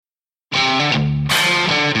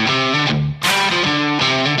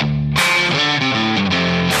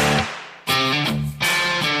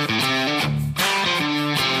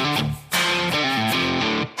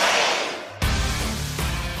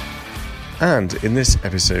And in this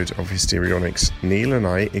episode of Histrionics, Neil and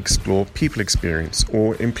I explore people experience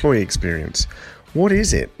or employee experience. What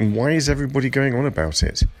is it and why is everybody going on about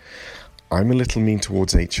it? I'm a little mean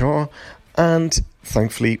towards HR, and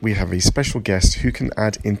thankfully we have a special guest who can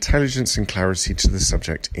add intelligence and clarity to the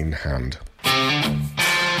subject in hand.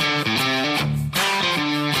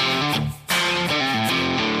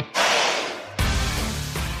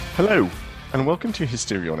 Hello, and welcome to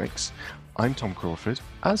Histrionics. I'm Tom Crawford,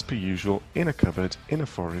 as per usual, in a cupboard in a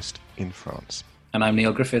forest in France. And I'm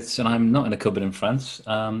Neil Griffiths, and I'm not in a cupboard in France.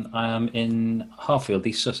 I am in Harfield,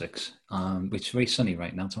 East Sussex, which is very sunny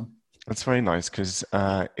right now, Tom. That's very nice because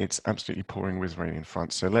it's absolutely pouring with rain in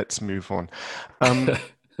France. So let's move on.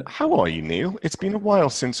 How are you, Neil? It's been a while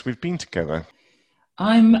since we've been together.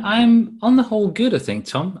 I'm on the whole good, I think,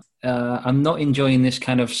 Tom. I'm not enjoying this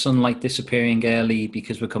kind of sunlight disappearing early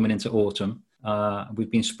because we're coming into autumn.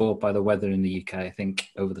 We've been spoiled by the weather in the UK, I think,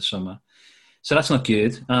 over the summer. So that's not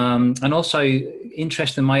good. And also,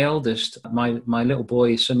 interesting, my eldest, my little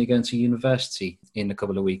boy is suddenly going to university in a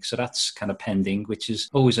couple of weeks. So that's kind of pending, which is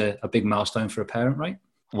always a big milestone for a parent, right?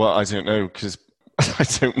 Well, I don't know because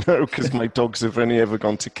my dogs have only ever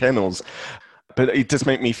gone to kennels. But it does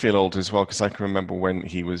make me feel old as well because I can remember when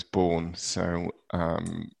he was born. So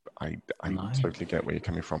I totally get where you're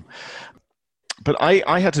coming from. But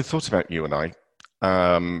I had a thought about you and I.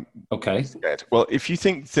 Okay. Well, if you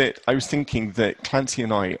think that, I was thinking that Clancy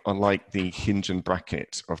and I are like the hinge and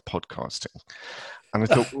bracket of podcasting, and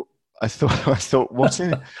I thought,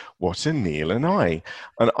 what a Neil and I,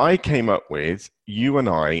 and I came up with you and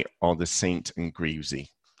I are the Saint and Greavesy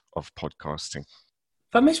of podcasting.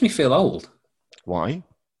 That makes me feel old. Why?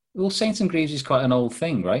 Well, Saints and Greaves is quite an old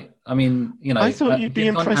thing, right? I mean, you know... I thought you'd be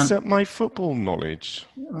impressed at my football knowledge.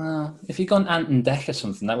 If you'd gone Ant and Dec or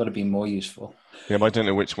something, that would have been more useful. Yeah, but I don't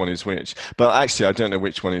know which one is which. But actually, I don't know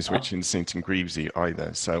which one is which in Saint and Greavesy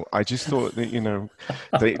either. So I just thought that,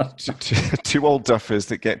 they two old duffers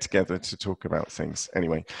that get together to talk about things.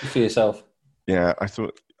 Anyway. For yourself. Yeah, I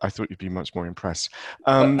thought you'd be much more impressed.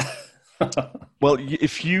 Well,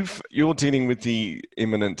 if you're dealing with the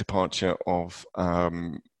imminent departure of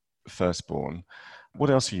firstborn,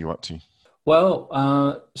 what else are you up to?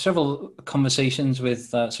 Well, several conversations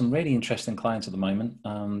with some really interesting clients at the moment,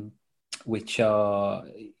 which are,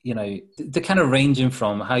 they're kind of ranging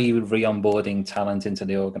from how you would re-onboarding talent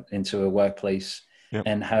into a workplace, yep,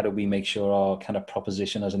 and how do we make sure our kind of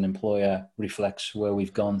proposition as an employer reflects where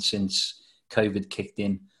we've gone since COVID kicked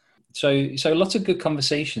in. So lots of good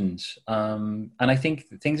conversations. And I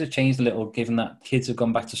think things have changed a little given that kids have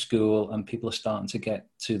gone back to school and people are starting to get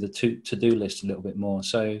to the to-do list a little bit more.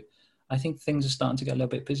 So I think things are starting to get a little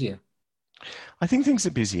bit busier. I think things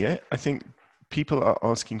are busier. I think people are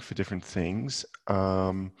asking for different things.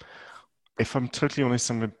 If I'm totally honest,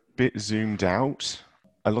 I'm a bit zoomed out.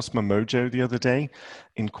 I lost my mojo the other day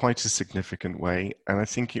in quite a significant way. And I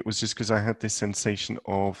think it was just because I had this sensation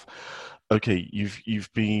of, okay,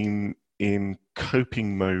 you've been in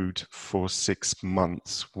coping mode for 6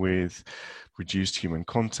 months with reduced human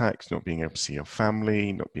contact, not being able to see your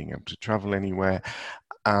family, not being able to travel anywhere.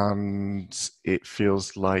 And it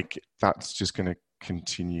feels like that's just going to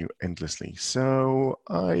continue endlessly. So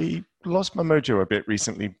I lost my mojo a bit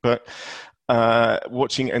recently, but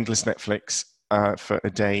watching endless Netflix for a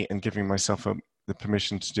day and giving myself the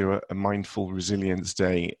permission to do a mindful resilience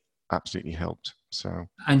day absolutely helped. So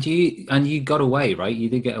and you got away, right? You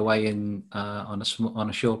did get away on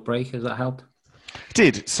a short break. Has that helped?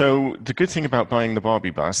 Did. So the good thing about buying the Barbie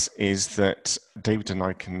bus is that David and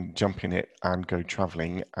I can jump in it and go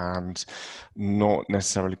traveling and not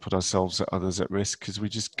necessarily put ourselves or others at risk because we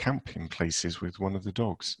just camp in places with one of the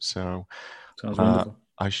dogs. So sounds wonderful.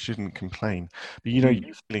 I shouldn't complain. But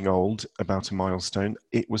you're feeling old about a milestone.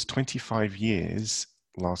 It was 25 years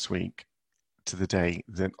last week to the day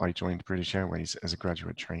that I joined British Airways as a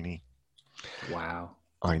graduate trainee. Wow.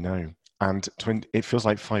 I know. And it feels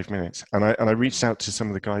like 5 minutes. And I reached out to some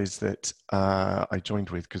of the guys that I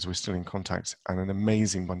joined with because we're still in contact, and an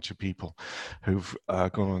amazing bunch of people who've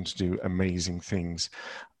gone on to do amazing things.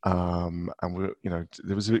 And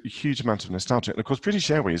there was a huge amount of nostalgia. And of course,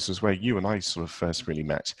 British Airways was where you and I sort of first really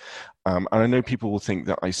met. And I know people will think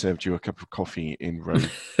that I served you a cup of coffee in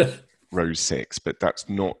row 6, but that's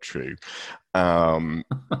not true. I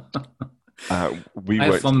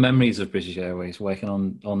have fond memories of British Airways working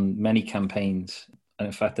on many campaigns, and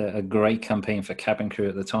in fact a great campaign for cabin crew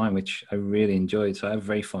at the time, which I really enjoyed. So I have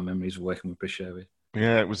very fond memories of working with British Airways.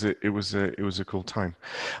 Yeah, it was a cool time.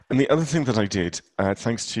 And the other thing that I did,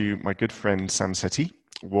 thanks to my good friend Sam Setti,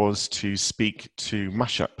 was to speak to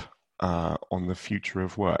Mashup on the future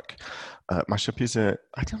of work. Mashup is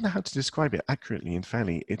I don't know how to describe it accurately and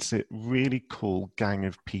fairly. It's a really cool gang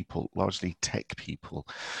of people, largely tech people,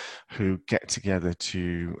 who get together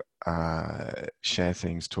to share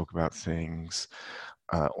things, talk about things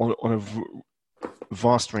on a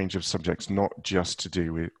vast range of subjects, not just to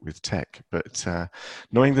do with tech. But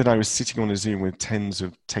knowing that I was sitting on a Zoom with tens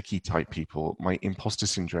of techie type people, my imposter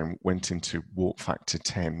syndrome went into warp factor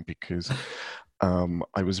 10 because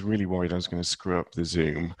I was really worried I was going to screw up the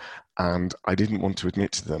Zoom, and I didn't want to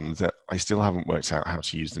admit to them that I still haven't worked out how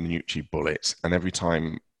to use the NutriBullet. And every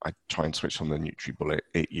time I try and switch on the NutriBullet,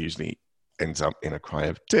 it usually ends up in a cry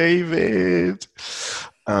of David.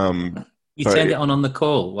 You turned it on the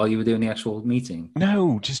call while you were doing the actual meeting?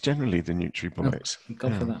 No, just generally the NutriBullet. Oh,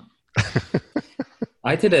 God for that.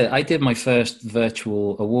 I did my first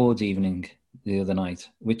virtual awards evening the other night,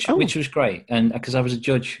 which was great, and because I was a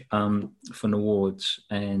judge for an awards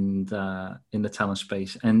and in the talent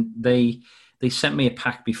space, and they sent me a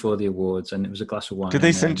pack before the awards, and it was a glass of wine. Did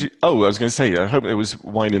they send you? Oh, I was going to say, I hope it was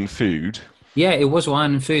wine and food. Yeah, it was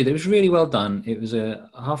wine and food. It was really well done. It was a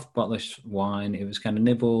half bottle of wine. It was kind of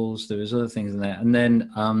nibbles. There was other things in there, and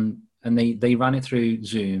then and they ran it through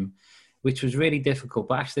Zoom, which was really difficult,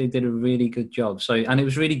 but actually they did a really good job. So, and it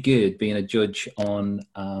was really good being a judge on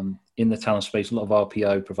in the talent space, a lot of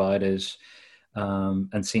RPO providers,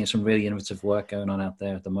 and seeing some really innovative work going on out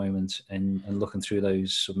there at the moment, and looking through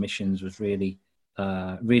those submissions was really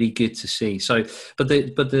good to see. So, but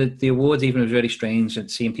the awards even was really strange, and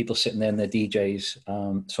seeing people sitting there in their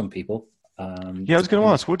DJs, some people. Yeah, I was going to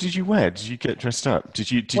ask, what did you wear? Did you get dressed up? Did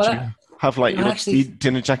you have like your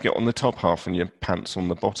dinner jacket on the top half and your pants on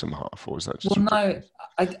the bottom half, or was that just? Well, no,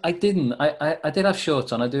 I didn't. I did have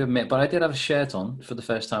shorts on, I do admit, but I did have a shirt on for the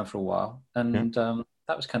first time for a while, and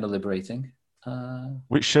that was kind of liberating.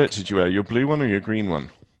 Which shirt did you wear? Your blue one or your green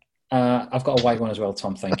one? I've got a white one as well,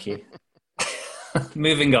 Tom. Thank you.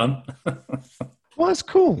 Moving on. Well, that's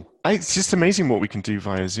cool. It's just amazing what we can do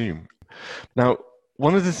via Zoom. Now,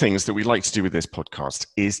 one of the things that we like to do with this podcast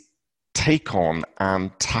is take on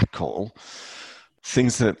and tackle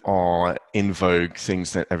things that are in vogue,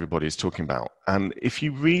 things that everybody's talking about. And if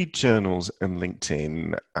you read journals and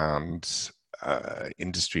LinkedIn and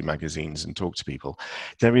industry magazines and talk to people,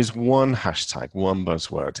 there is one hashtag, one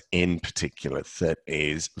buzzword in particular that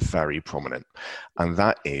is very prominent, and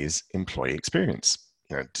that is employee experience.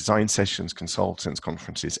 You know, design sessions, consultants,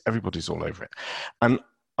 conferences, everybody's all over it. And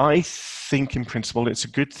I think in principle it's a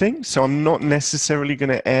good thing. So I'm not necessarily going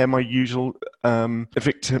to air my usual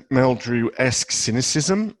Victor Meldrew-esque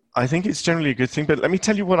cynicism. I think it's generally a good thing, but let me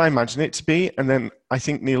tell you what I imagine it to be. And then I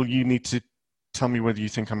think, Neil, you need to tell me whether you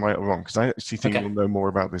think I'm right or wrong, because I actually think you'll know more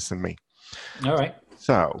about this than me. All right.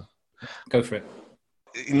 So go for it.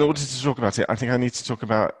 In order to talk about it, I think I need to talk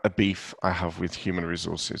about a beef I have with human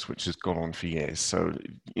resources, which has gone on for years. So,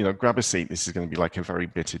 you know, grab a seat. This is going to be like a very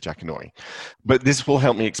bitter Jackanory. But this will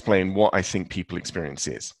help me explain what I think people experience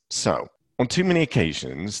is. So, on too many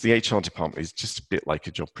occasions, the HR department is just a bit like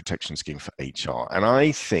a job protection scheme for HR. And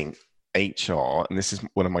I think HR, and this is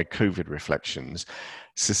one of my COVID reflections,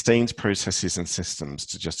 sustains processes and systems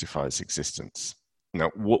to justify its existence.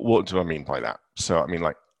 Now, what do I mean by that? So, I mean,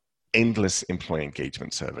 like, endless employee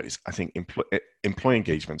engagement surveys. I think employee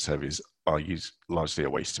engagement surveys are used largely a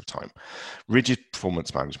waste of time. Rigid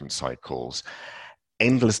performance management cycles,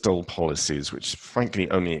 endless dull policies, which frankly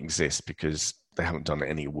only exist because they haven't done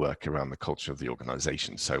any work around the culture of the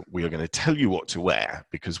organization. So we are going to tell you what to wear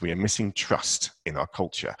because we are missing trust in our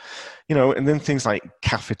culture. You know, and then things like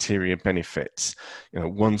cafeteria benefits, you know,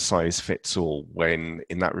 one size fits all, when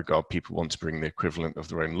in that regard, people want to bring the equivalent of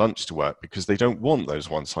their own lunch to work because they don't want those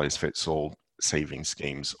one size fits all saving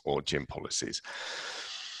schemes or gym policies.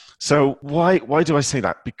 So why do I say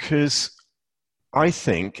that? Because I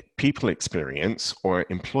think people experience or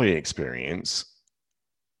employee experience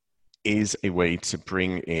is a way to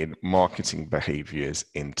bring in marketing behaviors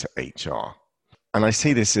into HR. And I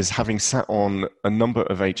say this as having sat on a number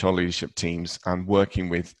of HR leadership teams and working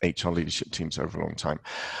with HR leadership teams over a long time.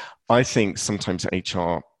 I think sometimes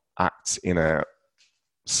HR acts in a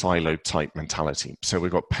silo type mentality. So we've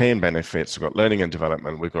got pay and benefits, we've got learning and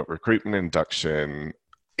development, we've got recruitment, induction,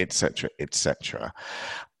 etc., etc.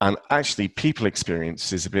 And actually people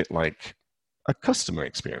experience is a bit like a customer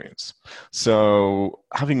experience. So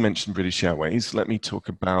having mentioned British Airways, let me talk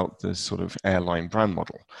about the sort of airline brand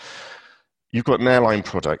model. You've got an airline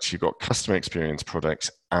product, you've got customer experience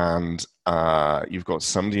products, and you've got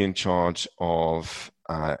somebody in charge of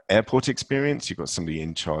airport experience, you've got somebody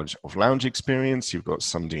in charge of lounge experience, you've got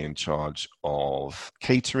somebody in charge of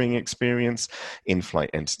catering experience,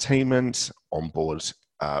 in-flight entertainment, onboard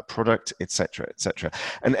product, etc., etc.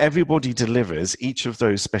 And everybody delivers each of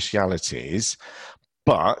those specialities,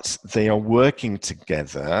 but they are working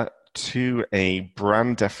together to a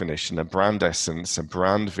brand definition, a brand essence, a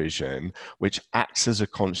brand vision, which acts as a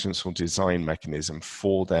conscious design mechanism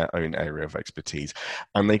for their own area of expertise.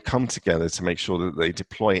 And they come together to make sure that they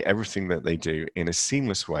deploy everything that they do in a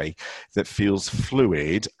seamless way that feels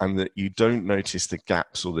fluid and that you don't notice the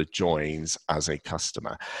gaps or the joins as a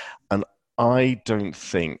customer. And I don't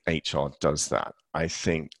think HR does that. I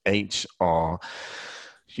think HR,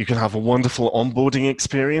 you can have a wonderful onboarding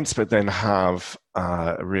experience, but then have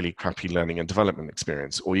a really crappy learning and development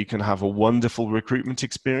experience. Or you can have a wonderful recruitment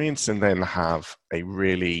experience and then have a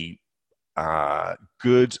really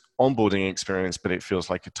good onboarding experience, but it feels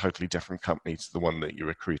like a totally different company to the one that you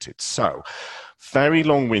recruited. So, very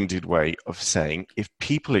long-winded way of saying, if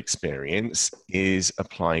people experience is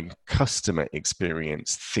applying customer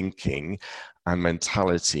experience thinking and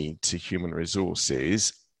mentality to human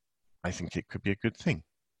resources, I think it could be a good thing.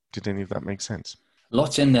 Did any of that make sense?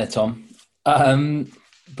 Lots in there, Tom.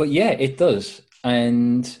 But yeah, it does.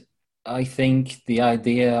 And I think the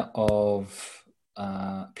idea of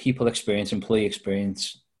people experience, employee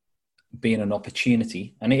experience being an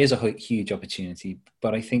opportunity, and it is a huge opportunity,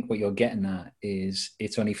 but I think what you're getting at is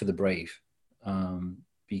it's only for the brave.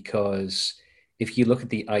 Because if you look at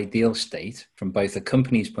the ideal state from both a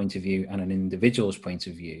company's point of view and an individual's point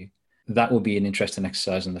of view, that will be an interesting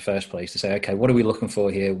exercise in the first place to say, okay, what are we looking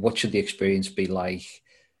for here? What should the experience be like?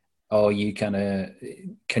 Can you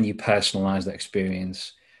personalize that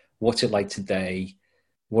experience? What's it like today?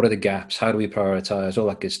 What are the gaps? How do we prioritize? All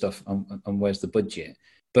that good stuff. And where's the budget?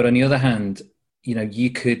 But on the other hand, you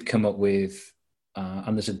could come up with,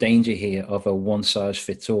 and there's a danger here of a one size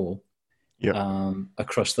fits all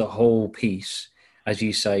across the whole piece. As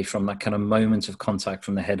you say, from that kind of moment of contact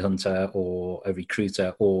from the headhunter or a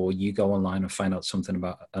recruiter, or you go online and find out something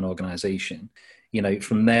about an organization,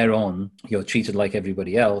 from there on, you're treated like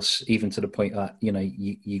everybody else, even to the point that,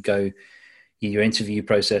 you go, your interview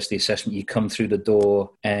process, the assessment, you come through the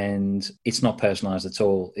door and it's not personalized at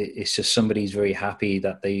all. It's just somebody's very happy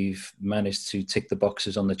that they've managed to tick the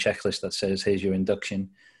boxes on the checklist that says, here's your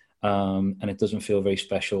induction. And it doesn't feel very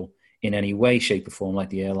special in any way, shape, or form, like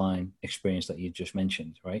the airline experience that you just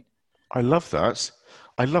mentioned, right? I love that.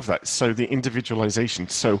 So the individualization.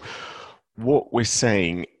 So what we're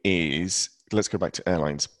saying is, let's go back to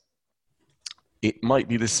airlines. It might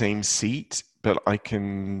be the same seat, but I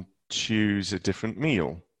can choose a different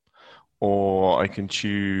meal. Or I can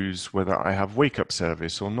choose whether I have wake-up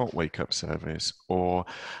service or not wake-up service. Or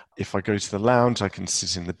if I go to the lounge, I can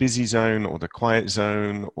sit in the busy zone or the quiet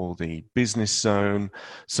zone or the business zone.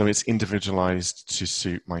 So it's individualized to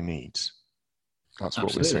suit my needs. That's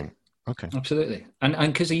what we're saying. Okay. Absolutely.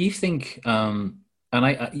 And because you think, and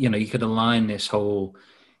you could align this whole,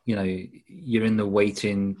 you're in the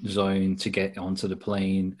waiting zone to get onto the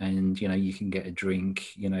plane and, you can get a drink,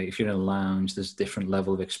 if you're in a lounge, there's a different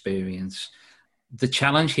level of experience. The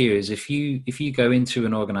challenge here is if you go into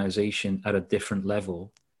an organization at a different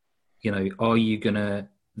level, are you going to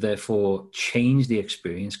therefore change the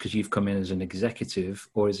experience because you've come in as an executive,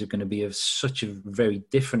 or is it going to be such a very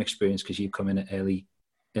different experience because you've come in at early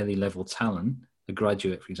level talent, a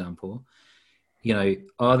graduate, for example?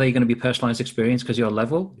 Are they going to be personalized experience because your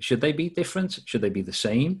level? Should they be different? Should they be the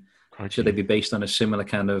same? Should they be based on a similar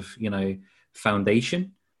kind of,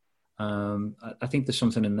 foundation? I think there's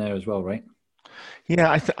something in there as well, right? Yeah,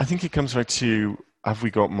 I think it comes back to, have we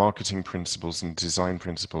got marketing principles and design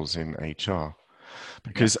principles in HR?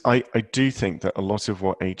 Because I do think that a lot of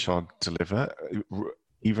what HR deliver,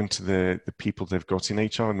 even to the people they've got in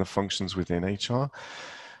HR and the functions within HR,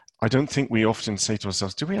 I don't think we often say to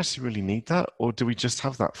ourselves, do we actually really need that? Or do we just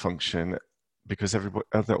have that function because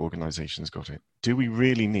other organizations got it? Do we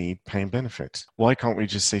really need pay and benefit? Why can't we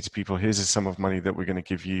just say to people, here's a sum of money that we're going to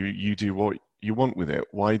give you, you do what you want with it?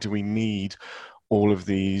 Why do we need all of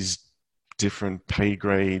these different pay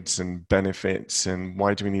grades and benefits? And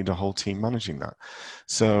why do we need a whole team managing that?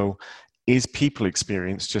 So is people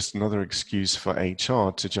experience just another excuse for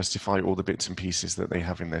HR to justify all the bits and pieces that they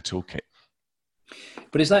have in their toolkit?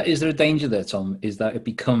 But is there a danger there, Tom? Is that it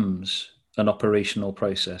becomes an operational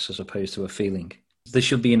process as opposed to a feeling? There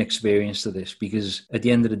should be an experience to this, because at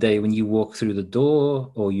the end of the day, when you walk through the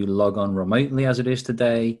door or you log on remotely as it is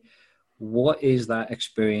today, what is that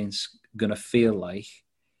experience going to feel like?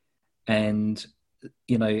 And,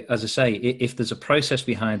 as I say, if there's a process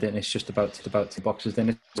behind it and it's just about the boxes, then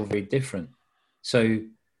it's all very different. So,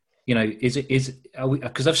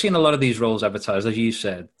 because I've seen a lot of these roles advertised, as you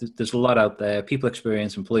said, there's a lot out there: people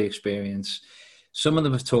experience, employee experience. Some of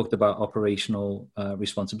them have talked about operational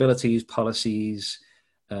responsibilities, policies,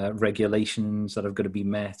 regulations that have got to be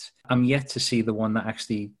met. I'm yet to see the one that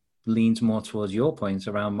actually leans more towards your points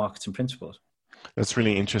around marketing principles. That's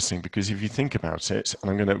really interesting, because if you think about it, and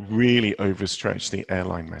I'm going to really overstretch the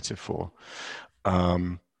airline metaphor,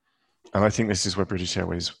 and I think this is where British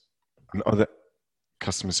Airways and other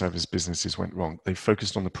customer service businesses went wrong. They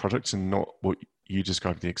focused on the product and not what you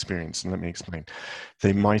described the experience. And let me explain.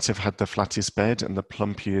 They might have had the flattest bed and the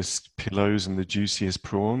plumpiest pillows and the juiciest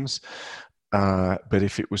prawns, but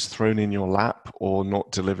if it was thrown in your lap or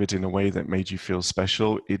not delivered in a way that made you feel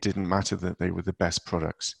special, it didn't matter that they were the best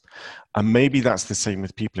products. And maybe that's the same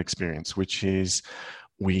with people experience, which is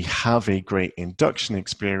we have a great induction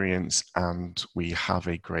experience and we have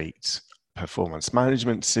a great performance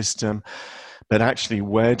management system. But actually,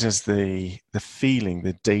 where does the feeling,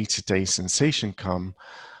 the day-to-day sensation come,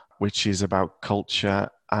 which is about culture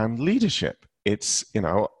and leadership? It's,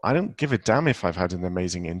 I don't give a damn if I've had an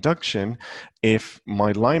amazing induction if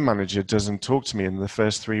my line manager doesn't talk to me in the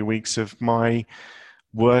first 3 weeks of my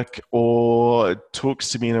work, or talks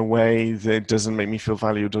to me in a way that doesn't make me feel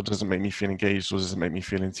valued, or doesn't make me feel engaged, or doesn't make me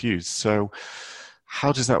feel enthused. So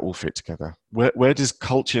how does that all fit together? Where does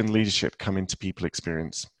culture and leadership come into people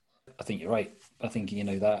experience? I think you're right. I think,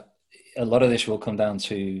 that a lot of this will come down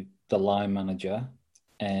to the line manager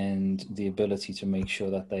and the ability to make sure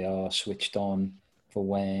that they are switched on for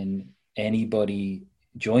when anybody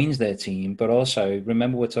joins their team. But also,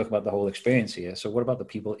 remember, we're talking about the whole experience here. So what about the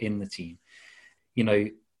people in the team?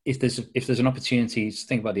 If there's an opportunity to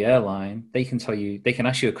think about the airline, they can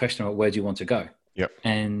ask you a question about where do you want to go? Yep.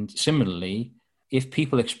 And similarly, if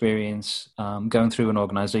people experience going through an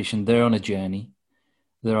organization, they're on a journey.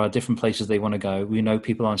 There are different places they want to go. We know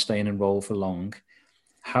people aren't staying in role for long.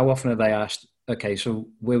 How often are they asked, okay, so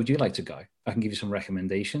where would you like to go? I can give you some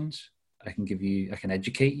recommendations. I can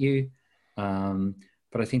educate you.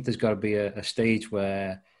 But I think there's got to be a stage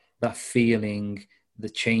where that feeling, the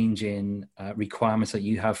change in requirements that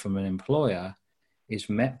you have from an employer is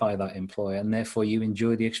met by that employer, and therefore you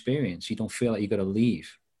enjoy the experience. You don't feel like you've got to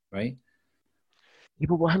leave, right? Yeah,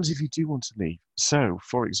 but what happens if you do want to leave? So,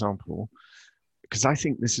 for example, because I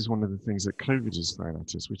think this is one of the things that COVID has thrown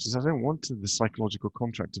at us, which is I don't want the psychological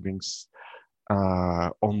contract of being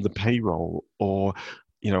on the payroll, or,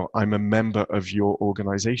 I'm a member of your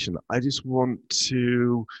organization. I want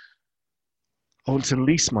to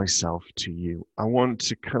lease myself to you. I want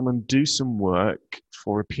to come and do some work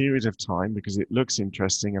for a period of time because it looks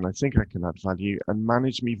interesting and I think I can add value, and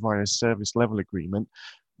manage me via service level agreement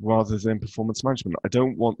rather than performance management. I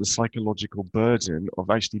don't want the psychological burden of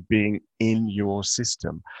actually being in your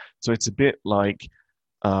system. So it's a bit like,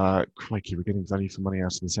 crikey, we're getting value for money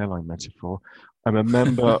out of this airline metaphor. I'm a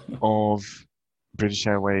member of British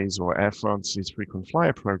Airways or Air France's frequent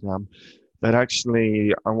flyer program, but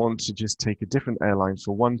actually I want to just take a different airline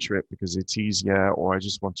for one trip because it's easier, or I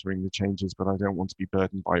just want to ring the changes, but I don't want to be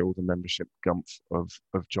burdened by all the membership gumph of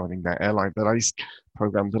joining that airline but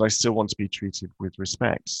I still want to be treated with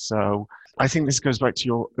respect. So I think this goes back to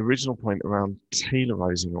your original point around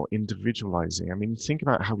tailorizing or individualizing. I mean, think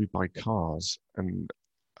about how we buy cars, and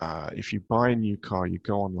if you buy a new car, you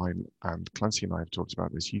go online, and Clancy and I have talked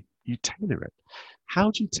about this, you tailor it.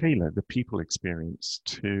 How do you tailor the people experience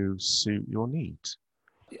to suit your needs?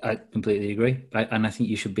 I completely agree. And I think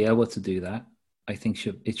you should be able to do that. I think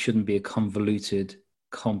it shouldn't be a convoluted,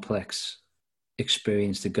 complex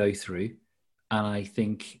experience to go through. And I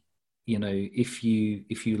think, if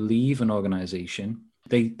you leave an organization,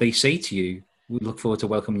 they say to you, we look forward to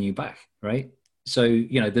welcoming you back, right? So,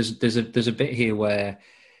 there's a bit here where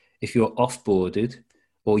if you're offboarded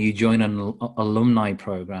or you join an alumni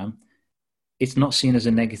program, it's not seen as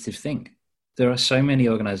a negative thing. There are so many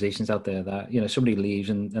organizations out there that, somebody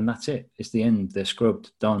leaves and that's it. It's the end. They're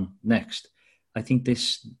scrubbed, done, next. I think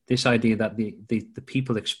this idea that the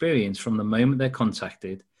people experience from the moment they're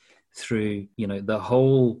contacted through, the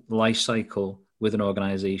whole life cycle with an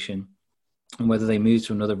organization, and whether they move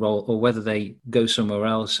to another role or whether they go somewhere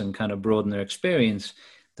else and kind of broaden their experience,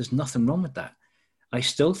 there's nothing wrong with that. I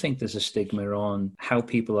still think there's a stigma on how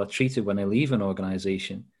people are treated when they leave an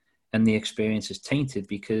organization, and the experience is tainted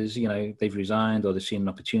because, they've resigned or they've seen an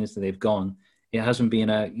opportunity, they've gone. It hasn't been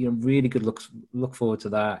a really good look forward to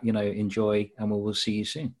that, enjoy, and we'll see you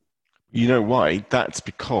soon. You know why? That's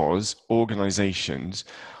because organizations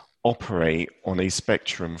operate on a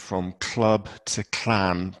spectrum from club to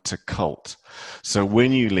clan to cult. So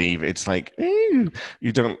when you leave, it's like,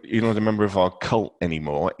 you're not a member of our cult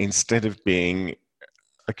anymore, instead of being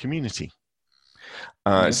a community.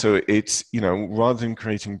 Yeah. So it's, rather than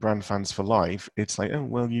creating brand fans for life, it's like, oh,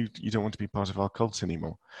 well, you don't want to be part of our cult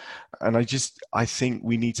anymore. And I think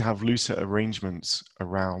we need to have looser arrangements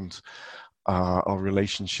around our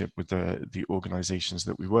relationship with the organizations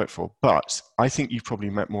that we work for. But I think you've probably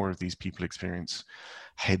met more of these people experience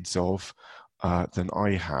heads of than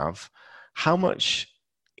I have. How much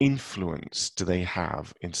influence do they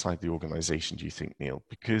have inside the organization, do you think, Neil?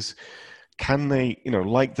 Because can they,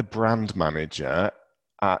 like the brand manager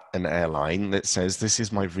at an airline that says, this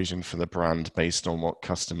is my vision for the brand based on what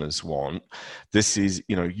customers want. This is,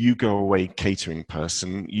 you go away catering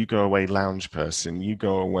person, you go away lounge person, you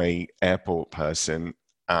go away airport person,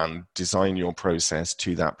 and design your process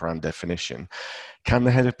to that brand definition. Can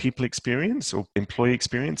the head of people experience or employee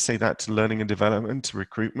experience say that to learning and development, to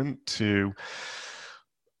recruitment, to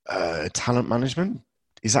talent management?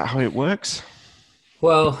 Is that how it works?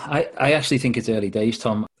 Well, I actually think it's early days,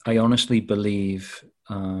 Tom. I honestly believe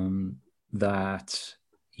that,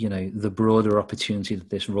 the broader opportunity that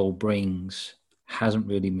this role brings hasn't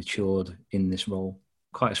really matured in this role.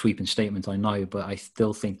 Quite a sweeping statement, I know, but I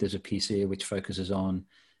still think there's a piece here which focuses on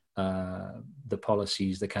the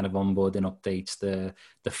policies, the kind of onboarding updates, the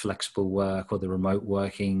flexible work or the remote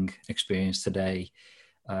working experience today,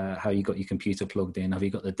 how you got your computer plugged in, have you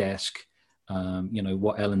got the desk,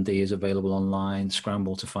 what L&D is available online,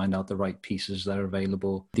 scramble to find out the right pieces that are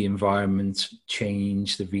available, the environment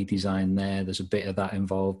change, the redesign there's a bit of that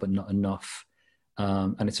involved, but not enough.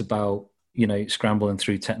 And it's about, scrambling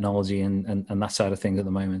through technology and that side of things at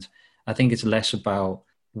the moment. I think it's less about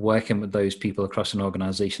working with those people across an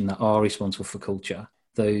organization that are responsible for culture,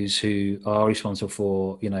 those who are responsible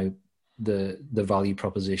for, the value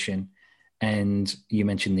proposition. And you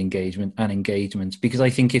mentioned engagement, because I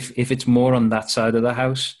think if it's more on that side of the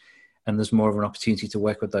house and there's more of an opportunity to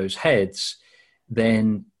work with those heads,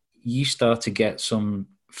 then you start to get some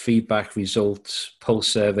feedback results, pulse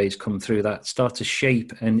surveys come through that start to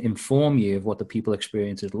shape and inform you of what the people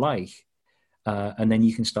experience is like. And then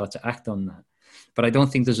you can start to act on that. But I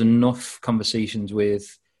don't think there's enough conversations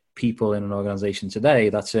with people in an organization today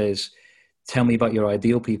that says, tell me about your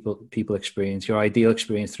ideal people experience, your ideal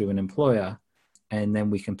experience through an employer, and then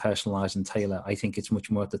we can personalize and tailor. I think it's much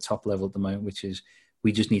more at the top level at the moment, which is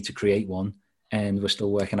we just need to create one, and we're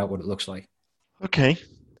still working out what it looks like. Okay.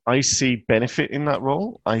 I see benefit in that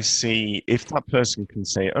role. I see if that person can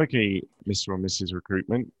say, okay, Mr. or Mrs.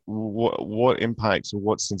 Recruitment, what impacts or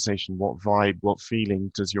what sensation, what vibe, what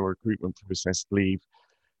feeling does your recruitment process leave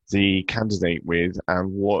the candidate with,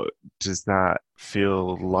 and what does that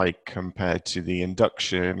feel like compared to the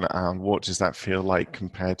induction, and what does that feel like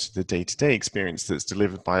compared to the day-to-day experience that's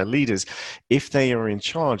delivered by our leaders? If they are in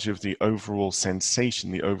charge of the overall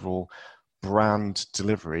sensation, the overall brand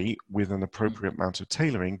delivery with an appropriate amount of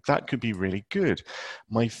tailoring, that could be really good.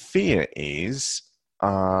 My fear is,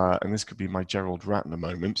 and this could be my Gerald Ratner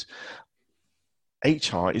moment,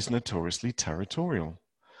 HR is notoriously territorial,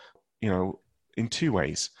 in two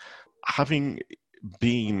ways. Having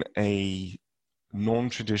been a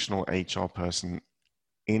non-traditional HR person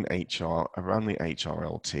in HR, around the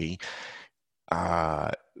HRLT,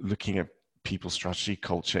 looking at people strategy,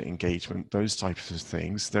 culture, engagement, those types of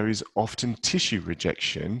things, there is often tissue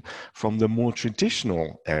rejection from the more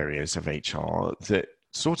traditional areas of HR that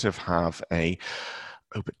sort of have oh,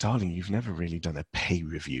 but darling, you've never really done a pay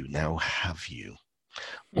review now, have you?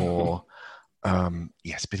 Or,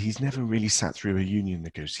 yes, but he's never really sat through a union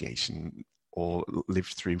negotiation or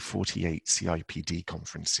lived through 48 CIPD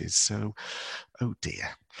conferences. So, oh dear.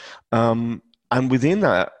 And within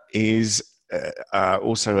that is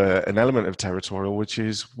also an element of territorial, which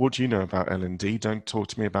is, what do you know about L&D? Don't talk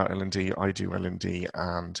to me about L&D. I do L&D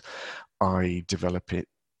and I develop it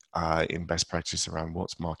in best practice around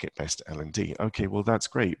what's market best L&D. Okay, well, that's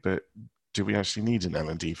great, but do we actually need an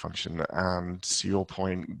L&D function? And to your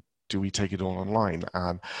point, do we take it all online?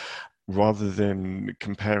 And rather than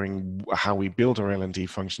comparing how we build our L&D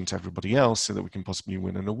function to everybody else so that we can possibly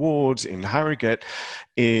win an award in Harrogate,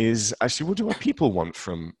 is actually, what do our people want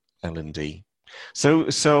from L&D?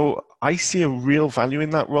 So I see a real value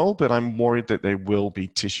in that role, but I'm worried that there will be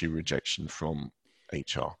tissue rejection from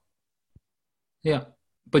HR. Yeah.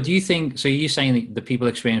 But do you think, so you're saying that the people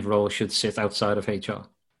experience role should sit outside of HR?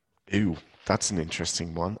 Ooh, that's an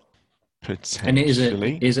interesting one. And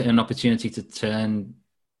Potentially. is it an opportunity to turn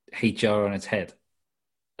HR on its head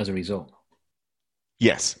as a result?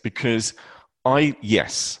 Yes, because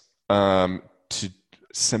yes, to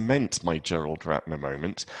cement my Gerald Ratner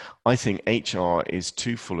moment. I think HR is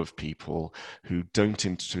too full of people who don't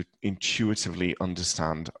intuitively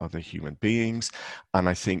understand other human beings. And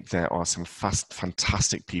I think there are some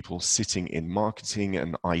fantastic people sitting in marketing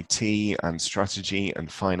and IT and strategy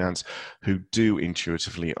and finance who do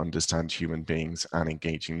intuitively understand human beings and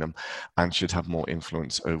engaging them, and should have more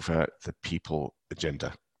influence over the people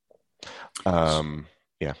agenda.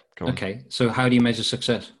 Yeah, go on. Okay, so how do you measure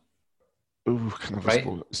success? Ooh, can I have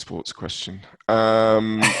a sports question?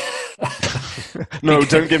 No,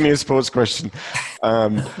 don't give me a sports question,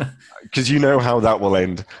 because you know how that will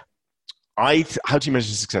end. How do you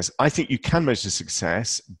measure success? I think you can measure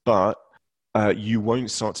success, but you won't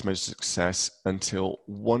start to measure success until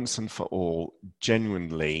once and for all,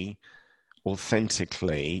 genuinely,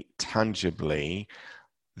 authentically, tangibly,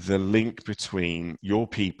 the link between your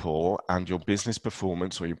people and your business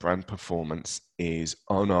performance or your brand performance is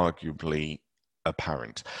unarguably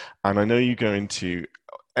apparent. And I know you go into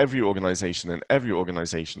every organization, and every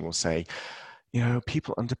organization will say,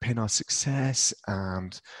 people underpin our success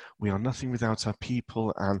and we are nothing without our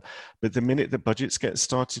people. But the minute the budgets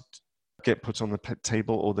get put on the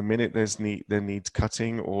table, or the minute there needs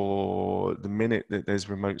cutting, or the minute that there's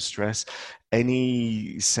remote stress,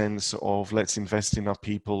 any sense of let's invest in our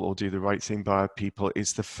people or do the right thing by our people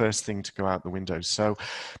is the first thing to go out the window. So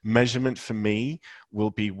measurement for me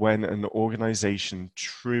will be when an organization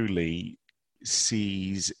truly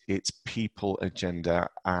sees its people agenda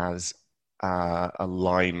as a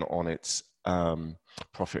line on its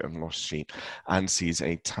profit and loss sheet, and sees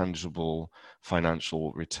a tangible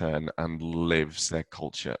financial return and lives their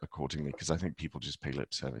culture accordingly, because I think people just pay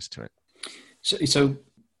lip service to it. So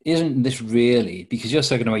isn't this really, because you're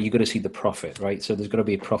talking about you've got to see the profit, right? So there's got to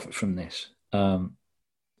be a profit from this.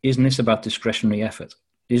 Isn't this about discretionary effort?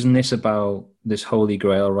 Isn't this about this holy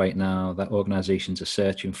grail right now that organizations are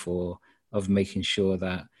searching for, of making sure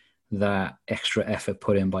that that extra effort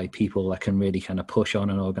put in by people that can really kind of push on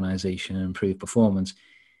an organization and improve performance?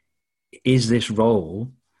 Is this role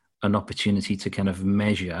an opportunity to kind of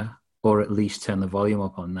measure, or at least turn the volume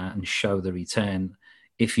up on that and show the return,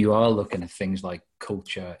 if you are looking at things like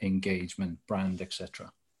culture, engagement, brand,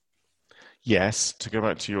 etc.? Yes. To go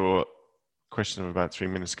back to your question of about 3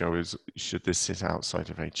 minutes ago, is should this sit outside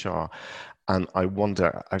of HR? And I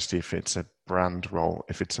wonder actually if it's a brand role,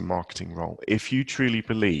 if it's a marketing role. If you truly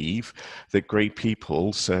believe that great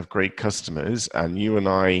people serve great customers, and you and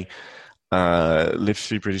I lived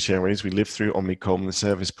through British Airways, we lived through Omnicom, the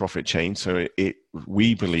service profit chain, so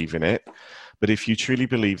we believe in it. But if you truly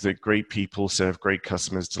believe that great people serve great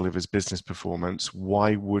customers, delivers business performance,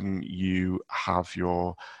 why wouldn't you have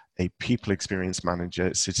a people experience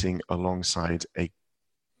manager sitting alongside a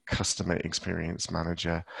customer experience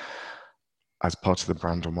manager as part of the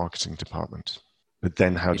brand or marketing department? But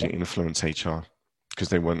then how do you influence HR? Because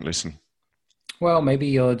they won't listen. Well, maybe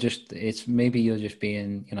you're just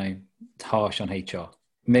being, harsh on HR.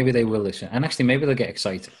 Maybe they will listen. And actually, maybe they'll get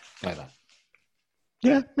excited by that.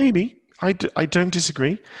 Yeah, maybe. I don't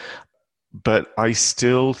disagree. But I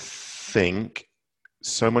still think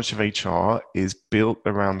so much of HR is built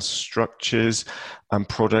around structures and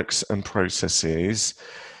products and processes,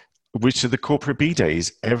 which are the corporate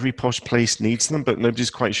B-days. Every posh place needs them, but nobody's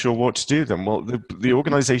quite sure what to do with them. Well, the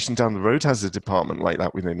organization down the road has a department like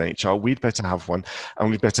that within HR. We'd better have one, and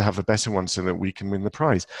we'd better have a better one so that we can win the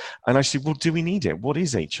prize. And actually, well, do we need it? What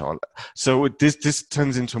is HR? So this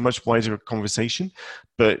turns into a much wider conversation.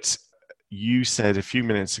 But you said a few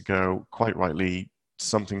minutes ago, quite rightly,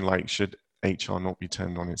 something like, should HR not be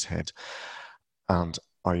turned on its head? And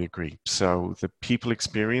I agree. So the people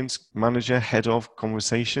experience manager, head of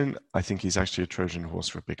conversation, I think he's actually a Trojan horse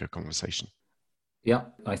for a bigger conversation. Yeah,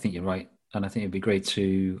 I think you're right. And I think it'd be great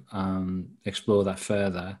to explore that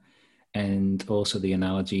further. And also the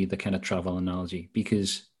analogy, the kind of travel analogy,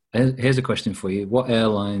 because here's a question for you. What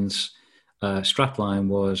airline's strapline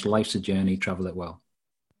was "Life's a journey, travel it well"?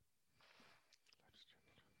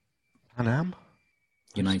 Pan Am?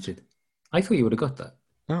 United. I thought you would have got that.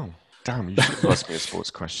 No. Damn, you should have asked me a sports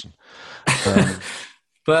question.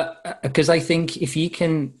 But because I think if you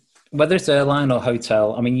can, whether it's airline or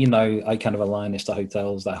hotel, I mean, I kind of align this to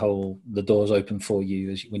hotels, the doors open for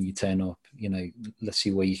you when you turn up, let's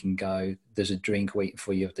see where you can go. There's a drink waiting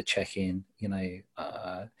for you at the check-in,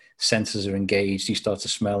 senses are engaged. You start to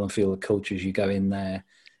smell and feel the culture as you go in there,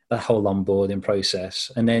 that whole onboarding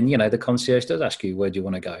process. And then, the concierge does ask you, where do you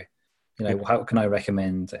want to go? How can I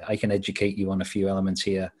recommend? I can educate you on a few elements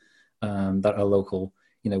here that are local.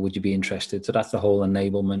 Would you be interested? So that's the whole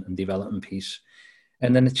enablement and development piece.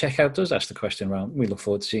 And then the checkout does ask the question around, we look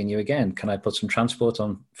forward to seeing you again. Can I put some transport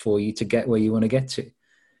on for you to get where you want to get to?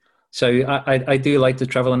 So I do like the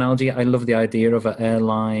travel analogy. I love the idea of an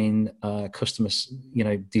airline customer,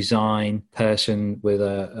 design person with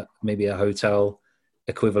maybe a hotel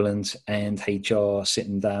equivalent and HR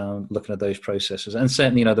sitting down, looking at those processes. And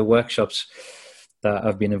certainly, the workshops that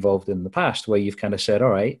I've been involved in the past where you've kind of said, all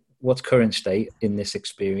right, what's current state in this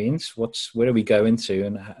experience? Where are we going to?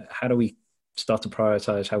 And how do we start to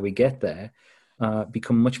prioritize how we get there?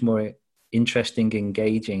 Become much more interesting,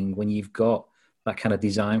 engaging when you've got that kind of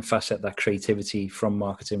design facet, that creativity from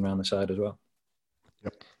marketing around the side as well.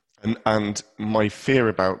 Yep. And my fear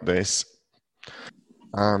about this,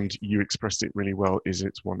 and you expressed it really well, is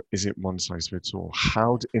it one size fits all?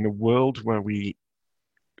 In a world where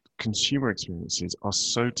consumer experiences are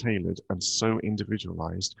so tailored and so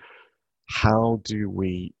individualized, how do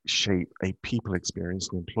we shape a people experience,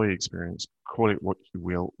 an employee experience, call it what you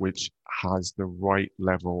will, which has the right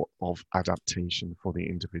level of adaptation for the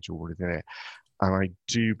individual there? And I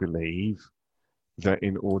do believe that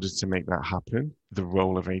in order to make that happen, the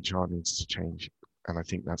role of HR needs to change. And I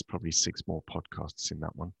think that's probably 6 more podcasts in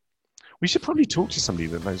that one. We should probably talk to somebody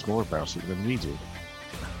that knows more about it than we do.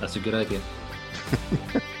 That's a good idea.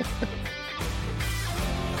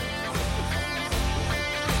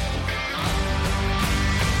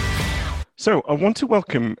 So I want to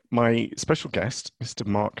welcome my special guest, Mr.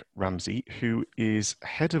 Mark Ramsey, who is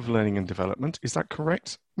Head of Learning and Development. Is that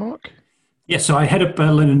correct, Mark? Yes, so I head up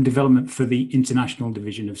Learning and Development for the international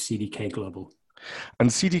division of CDK Global. And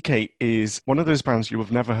CDK is one of those brands you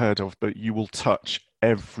have never heard of, but you will touch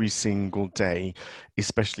every single day,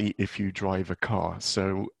 especially if you drive a car.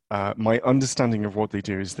 So my understanding of what they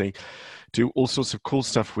do is they do all sorts of cool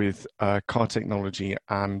stuff with car technology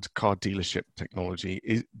and car dealership technology.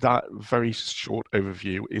 Is that very short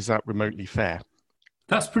overview? Is that remotely fair?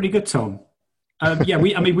 That's pretty good, Tom.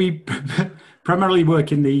 We primarily work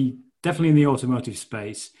definitely in the automotive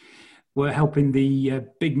space. We're helping the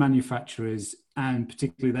big manufacturers and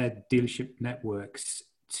particularly their dealership networks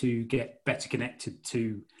to get better connected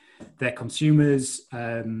to their consumers,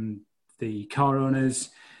 the car owners,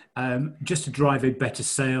 just to drive a better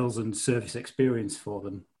sales and service experience for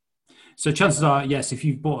them. So chances are, yes, if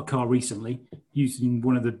you've bought a car recently using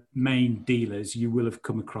one of the main dealers, you will have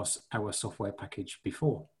come across our software package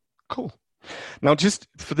before. Cool. Now, just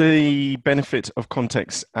for the benefit of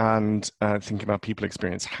context and thinking about people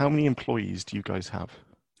experience, how many employees do you guys have?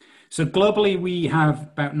 So globally, we have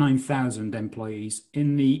about 9,000 employees.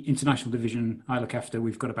 In the international division I look after,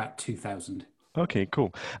 we've got about 2,000. Okay,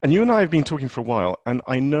 cool. And you and I have been talking for a while, and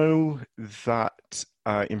I know that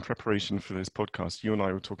in preparation for this podcast, you and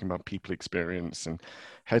I were talking about people experience and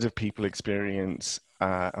head of people experience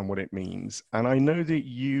and what it means. And I know that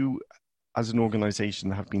you, as an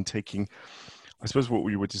organization, have been taking, I suppose, what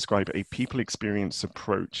we would describe a people experience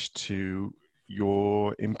approach to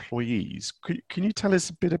your employees. Can you tell us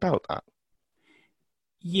a bit about that?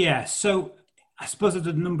 Yeah, so I suppose there's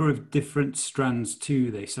a number of different strands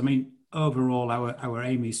to this. I mean, overall, our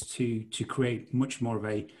aim is to create much more of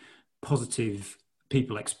a positive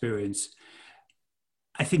people experience.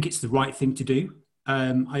 I think it's the right thing to do.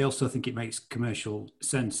 I also think it makes commercial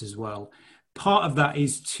sense as well. Part of that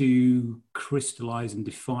is to crystallize and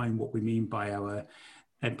define what we mean by our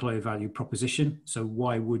employer value proposition. So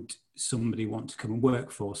why would somebody want to come and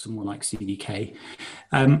work for someone like CDK?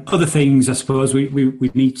 Other things, I suppose,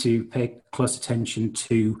 we need to pay close attention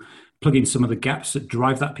to plug in some of the gaps that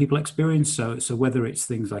drive that people experience. So whether it's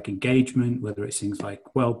things like engagement, whether it's things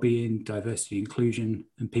like well-being, diversity, inclusion,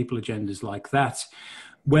 and people agendas like that,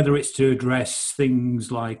 whether it's to address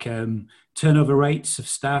things like turnover rates of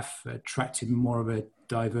staff, attracting more of a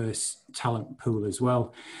diverse talent pool as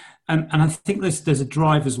well. And I think there's a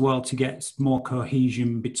drive as well to get more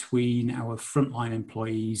cohesion between our frontline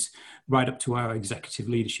employees right up to our executive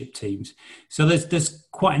leadership teams. So there's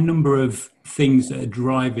quite a number of things that are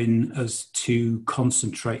driving us to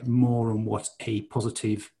concentrate more on what a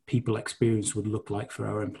positive people experience would look like for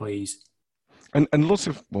our employees. And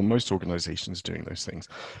most organizations are doing those things,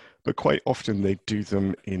 but quite often they do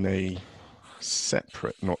them in a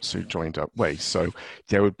separate, not so joined up way. So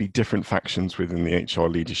there would be different factions within the HR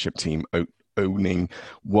leadership team owning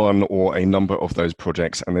one or a number of those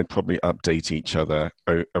projects, and they'd probably update each other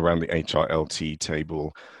around the HRLT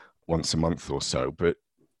table once a month or so. But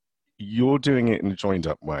you're doing it in a joined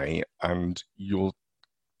up way, and you're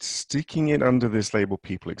sticking it under this label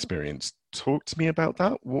people experience. Talk to me about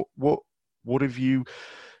that. What have you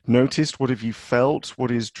noticed? What have you felt?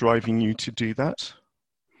 What is driving you to do that?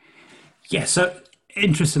 Yeah, so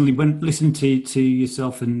interestingly, when listening to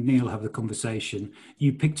yourself and Neil have the conversation,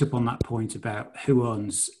 you picked up on that point about who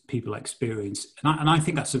owns people experience. And I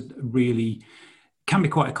think that's a really can be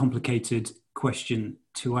quite a complicated question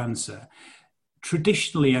to answer.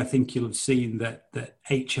 Traditionally, I think you'll have seen that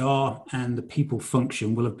HR and the people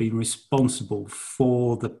function will have been responsible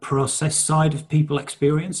for the process side of people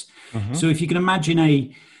experience. Mm-hmm. So if you can imagine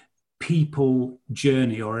a people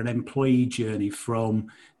journey or an employee journey from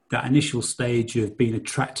that initial stage of being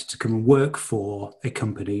attracted to come and work for a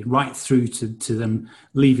company right through to them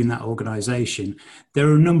leaving that organization, there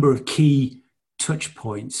are a number of key touch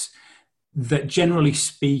points that, generally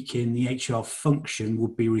speaking, the HR function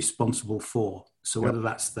would be responsible for. So whether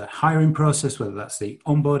that's the hiring process, whether that's the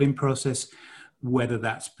onboarding process, whether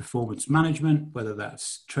that's performance management, whether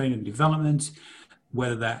that's training and development,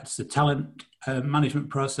 whether that's the talent management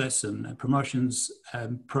process and promotions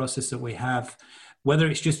process that we have, whether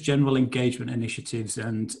it's just general engagement initiatives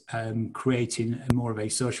and creating more of a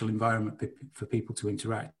social environment for people to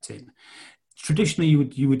interact in. Traditionally,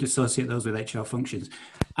 you would associate those with HR functions.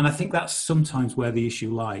 And I think that's sometimes where the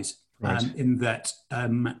issue lies, Right. in that,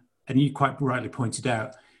 and you quite rightly pointed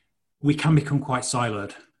out, we can become quite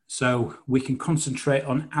siloed. So we can concentrate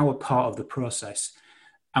on our part of the process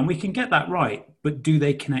and we can get that right, but do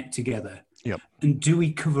they connect together? Yep. And do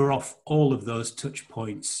we cover off all of those touch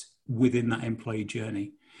points within that employee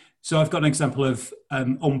journey? So I've got an example of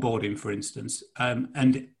onboarding, for instance, and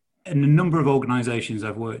in a number of organizations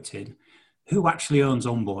I've worked in, who actually owns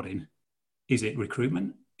onboarding? Is it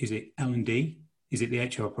recruitment? Is it L&D? Is it the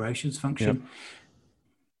HR operations function? Yep.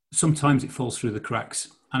 Sometimes it falls through the cracks.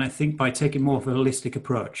 And I think by taking more of a holistic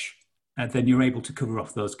approach, then you're able to cover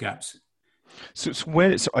off those gaps. So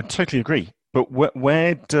I totally agree. But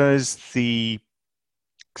where does the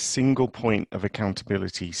single point of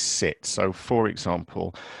accountability sit? So, for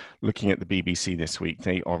example, looking at the BBC this week,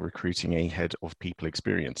 they are recruiting a head of people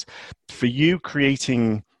experience. For you,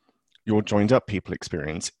 creating your joined up people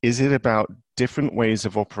experience, is it about different ways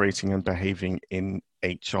of operating and behaving in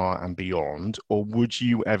HR and beyond, or would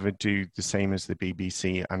you ever do the same as the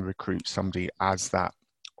BBC and recruit somebody as that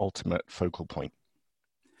ultimate focal point?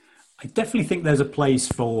 I definitely think there's a place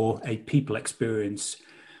for a people experience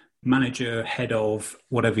manager, head of,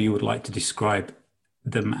 whatever you would like to describe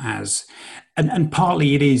them as. And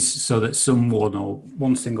partly it is so that someone or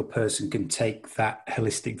one single person can take that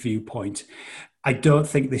holistic viewpoint. I don't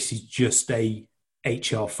think this is just a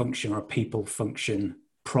HR function or a people function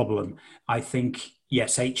problem. I think,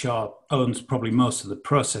 yes, HR owns probably most of the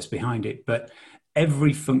process behind it, but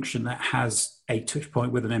every function that has a touch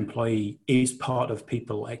point with an employee is part of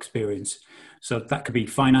people experience. So that could be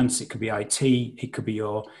finance, it could be IT, it could be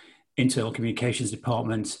your internal communications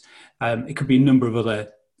department, it could be a number of other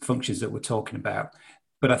functions that we're talking about.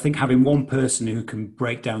 But I think having one person who can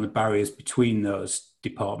break down the barriers between those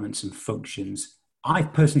departments and functions, I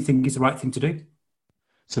personally think is the right thing to do.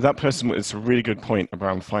 So that person was a really good point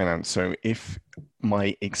around finance. So if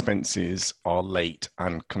my expenses are late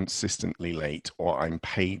and consistently late, or I'm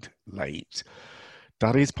paid late,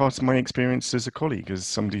 that is part of my experience as a colleague, as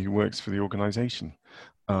somebody who works for the organization,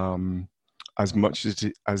 as much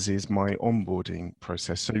as is my onboarding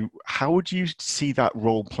process. So how would you see that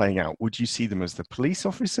role playing out? Would you see them as the police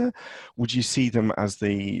officer? Would you see them as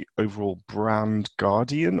the overall brand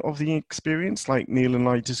guardian of the experience, like Neil and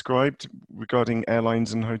I described regarding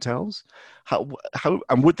airlines and hotels? How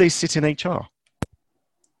and would they sit in HR?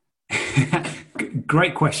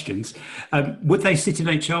 Great questions. Would they sit in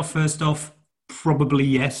HR? First off, probably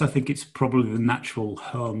yes. I think it's probably the natural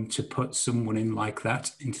home to put someone in like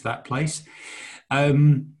that, into that place.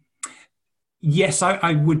 Yes,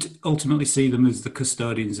 I would ultimately see them as the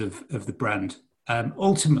custodians of the brand.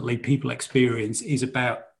 Ultimately, people experience is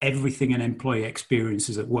about everything an employee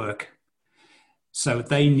experiences at work. So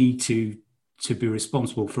they need to be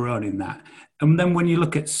responsible for owning that. And then when you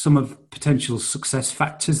look at some of potential success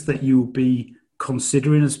factors that you'll be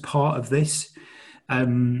considering as part of this,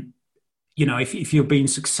 you know, if you're being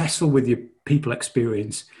successful with your people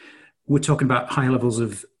experience, we're talking about high levels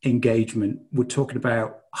of engagement. We're talking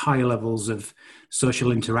about high levels of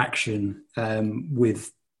social interaction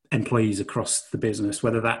with employees across the business,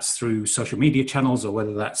 whether that's through social media channels or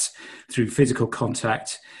whether that's through physical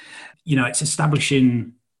contact. You know, it's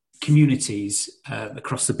establishing communities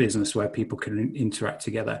across the business where people can interact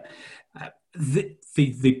together.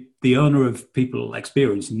 The owner of people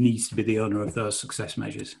experience needs to be the owner of those success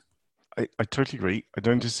measures. I totally agree. I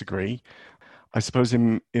don't disagree. I suppose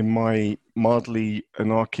in my mildly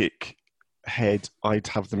anarchic head, I'd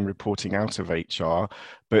have them reporting out of HR,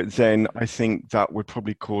 but then I think that would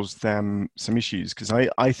probably cause them some issues, because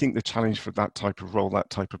I think the challenge for that type of role, that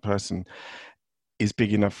type of person, is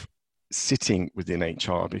big enough sitting within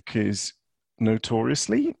HR, because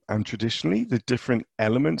notoriously and traditionally, the different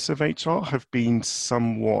elements of HR have been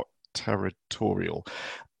somewhat territorial.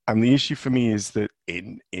 And the issue for me is that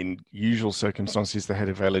in usual circumstances, the head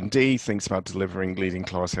of L&D thinks about delivering leading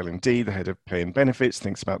class L&D, the head of pay and benefits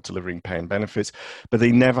thinks about delivering pay and benefits, but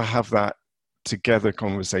they never have that together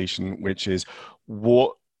conversation, which is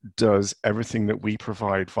what does everything that we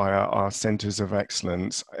provide via our centers of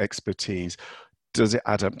excellence, expertise, does it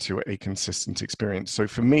add up to a consistent experience? So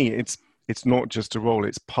for me, it's not just a role,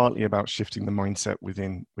 it's partly about shifting the mindset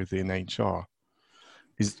within HR.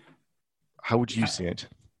 How would you see it?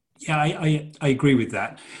 Yeah, I agree with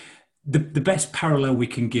that. The best parallel we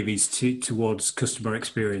can give is towards customer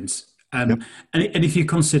experience. Yep. And if you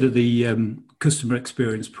consider the customer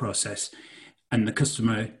experience process and the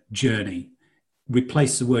customer journey,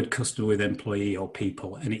 replace the word customer with employee or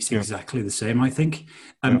people, and it's exactly the same, I think.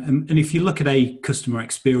 And if you look at a customer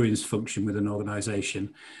experience function with an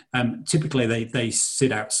organization, typically they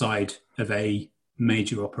sit outside of a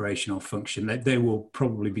major operational function. They will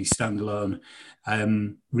probably be standalone,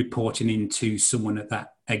 reporting into someone at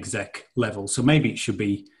that exec level. So maybe it should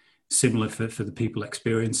be similar for the people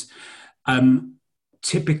experience.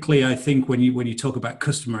 Typically, I think when you talk about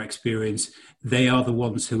customer experience, they are the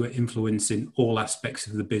ones who are influencing all aspects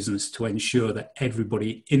of the business to ensure that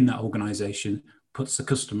everybody in that organization puts the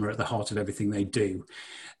customer at the heart of everything they do.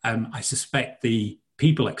 I suspect the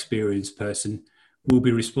people experience person will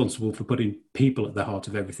be responsible for putting people at the heart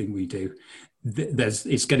of everything we do.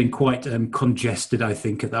 It's getting quite congested, I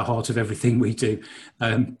think, at the heart of everything we do,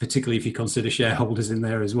 particularly if you consider shareholders in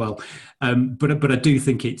there as well. But I do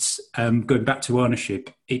think it's, going back to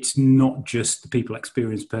ownership, it's not just the people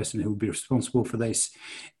experience person who will be responsible for this.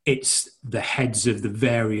 It's the heads of the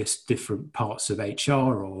various different parts of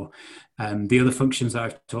HR or the other functions that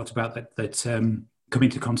I've talked about that come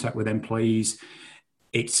into contact with employees.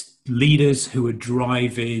 It's leaders who are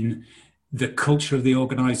driving the culture of the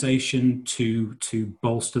organization to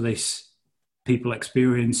bolster this people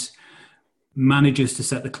experience, managers to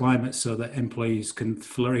set the climate so that employees can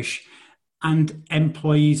flourish, and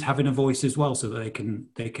employees having a voice as well so that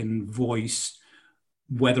they can voice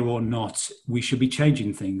whether or not we should be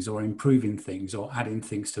changing things or improving things or adding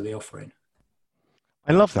things to the offering.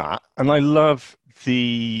 I love that. And I love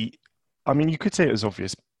you could say it was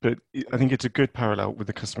obvious, but I think it's a good parallel with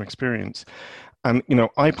the customer experience. And,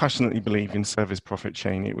 I passionately believe in service profit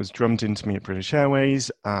chain. It was drummed into me at British Airways,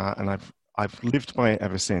 and I've lived by it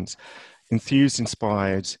ever since. Enthused,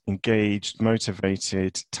 inspired, engaged,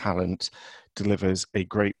 motivated talent delivers a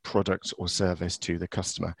great product or service to the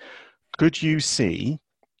customer. Could you see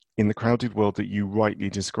in the crowded world that you rightly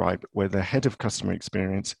describe where the head of customer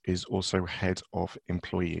experience is also head of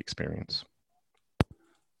employee experience?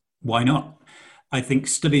 Why not? I think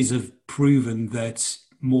studies have proven that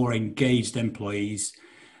more engaged employees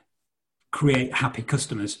create happy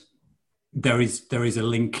customers. There is a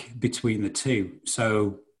link between the two.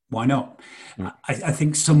 So why not? I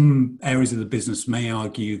think some areas of the business may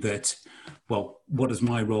argue that, well, what has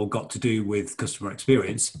my role got to do with customer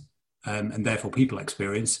experience and therefore people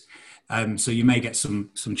experience? So you may get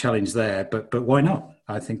some challenge there, but why not?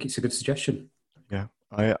 I think it's a good suggestion. Yeah,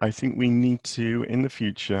 I think we need to, in the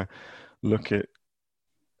future, look at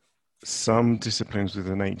some disciplines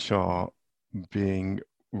within HR being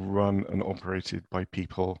run and operated by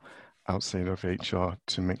people outside of HR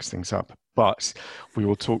to mix things up. But we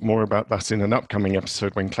will talk more about that in an upcoming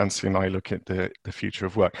episode when Clancy and I look at the future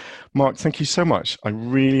of work. Mark, thank you so much. I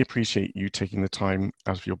really appreciate you taking the time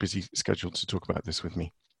out of your busy schedule to talk about this with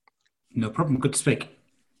me. No problem. Good to speak.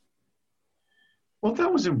 Well,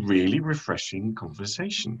 that was a really refreshing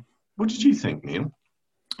conversation. What did you think, Neil?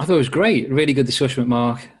 I thought it was great. Really good discussion with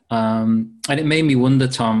Mark. And it made me wonder,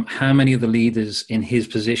 Tom, how many of the leaders in his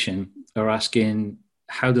position are asking,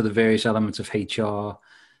 how do the various elements of HR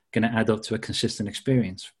going to add up to a consistent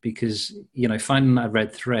experience? Because, finding that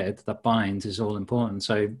red thread that binds is all important.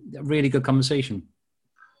 So really good conversation.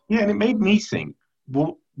 Yeah, and it made me think,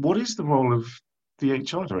 what is the role of the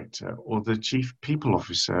HR director or the chief people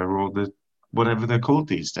officer or the whatever they're called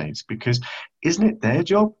these days? Because isn't it their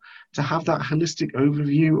job to have that holistic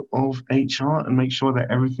overview of HR and make sure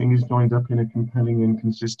that everything is joined up in a compelling and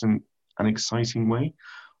consistent and exciting way?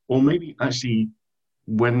 Or maybe actually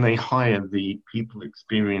when they hire the people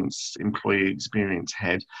experience, employee experience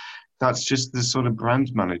head, that's just the sort of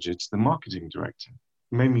brand manager to the marketing director.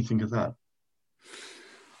 It made me think of that.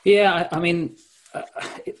 Yeah, I mean,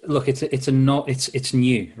 look, it's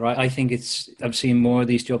new, right? I think I've seen more of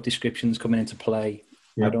these job descriptions coming into play.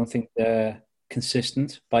 Yeah. I don't think they're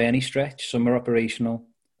consistent by any stretch. Some are operational,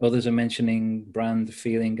 others are mentioning brand,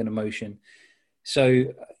 feeling, and emotion. So,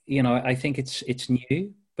 I think it's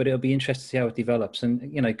new, but it'll be interesting to see how it develops. And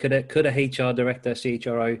could a HR director,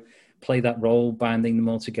 CHRO, play that role, banding them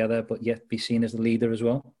all together, but yet be seen as the leader as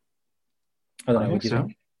well? I don't know. What do you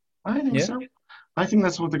think? I think so. I think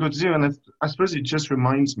that's what they've got to do. And I suppose it just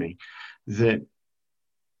reminds me that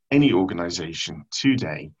any organization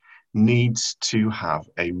today needs to have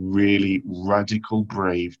a really radical,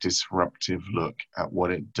 brave, disruptive look at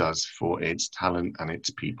what it does for its talent and its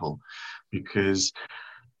people, because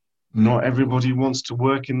not everybody wants to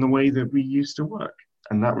work in the way that we used to work,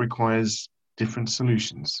 and that requires different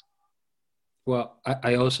solutions. Well,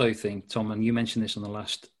 I also think, Tom, and you mentioned this on the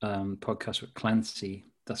last podcast with Clancy,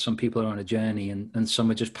 that some people are on a journey and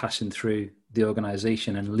some are just passing through the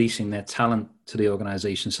organization and leasing their talent to the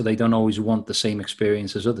organization, so they don't always want the same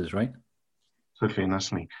experience as others, right? Totally and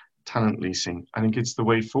utterly. Talent leasing, I think it's the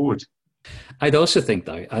way forward. I'd also think,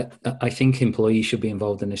 though, I think employees should be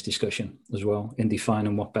involved in this discussion as well, in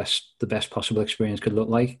defining what the best possible experience could look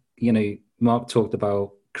like. Mark talked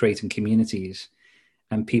about creating communities,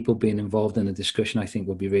 and people being involved in the discussion, I think,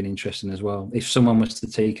 would be really interesting as well. If someone was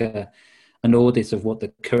to take an audit of what the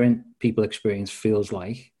current people experience feels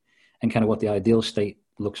like, and kind of what the ideal state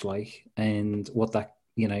looks like, and what that,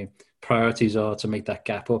 priorities are to make that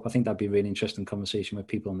gap up, I think that'd be a really interesting conversation with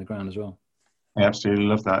people on the ground as well. I absolutely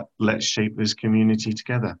love that. Let's shape this community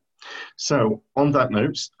together. So on that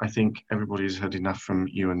note, I think everybody's heard enough from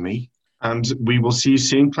you and me, and we will see you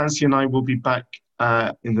soon. Clancy and I will be back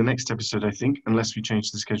in the next episode, I think, unless we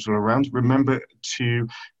change the schedule around. Remember to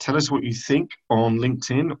tell us what you think on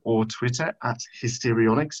LinkedIn or Twitter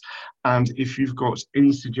 @Histrionics. And if you've got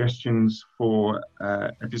any suggestions for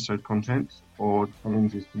episode content or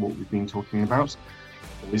challenges to what we've been talking about,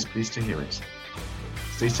 always pleased to hear it.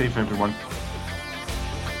 Stay safe, everyone.